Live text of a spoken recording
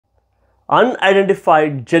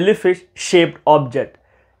Unidentified jellyfish-shaped object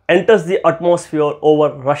enters the atmosphere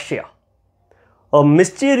over Russia. A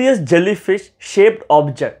mysterious jellyfish-shaped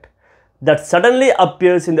object that suddenly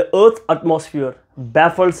appears in the Earth's atmosphere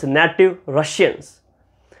baffles native Russians.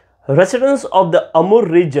 Residents of the Amur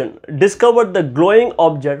region discovered the glowing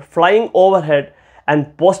object flying overhead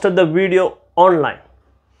and posted the video online.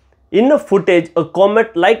 In the footage, a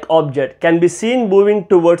comet-like object can be seen moving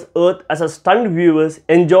towards Earth as stunned viewers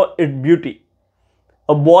enjoy its beauty.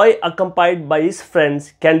 A boy accompanied by his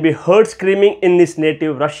friends can be heard screaming in his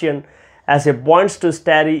native Russian as he points to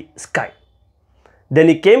starry sky. Then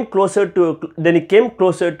he came closer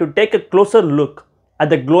to take a closer look at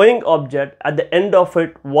the glowing object. At the end of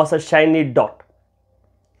it was a shiny dot.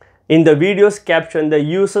 In the video's caption, the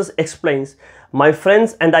user explains, "My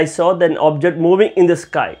friends and I saw an object moving in the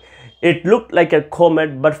sky. It looked like a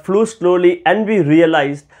comet but flew slowly, and we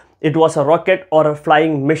realized it was a rocket or a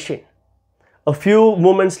flying machine. A few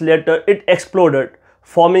moments later, it exploded,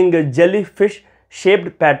 forming a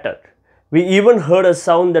jellyfish-shaped pattern. We even heard a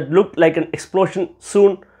sound that looked like an explosion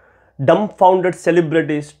soon." Dumbfounded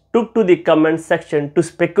celebrities took to the comment section to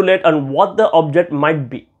speculate on what the object might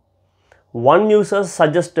be. One user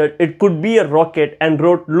suggested it could be a rocket and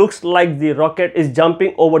wrote, "Looks like the rocket is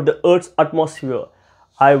jumping over the Earth's atmosphere.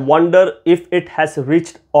 I wonder if it has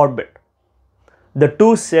reached orbit." The two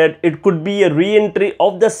said it could be a re-entry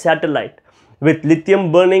of the satellite with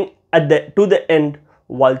lithium burning to the end,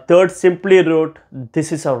 while third simply wrote,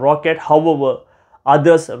 "This is a rocket." However,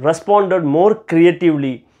 others responded more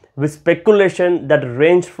creatively with speculation that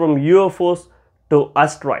ranged from UFOs to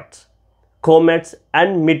asteroids, comets,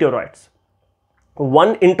 and meteorites.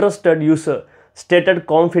 One interested user stated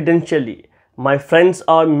confidentially, "My friends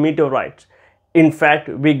are meteorites. In fact,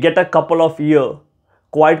 we get a couple of year.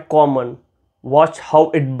 Quite common. Watch how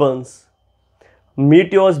it burns."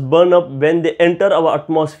 Meteors burn up when they enter our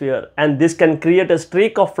atmosphere, and this can create a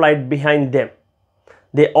streak of light behind them.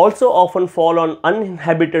 They also often fall on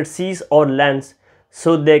uninhabited seas or lands,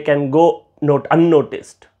 so they can go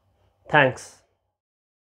unnoticed. Thanks.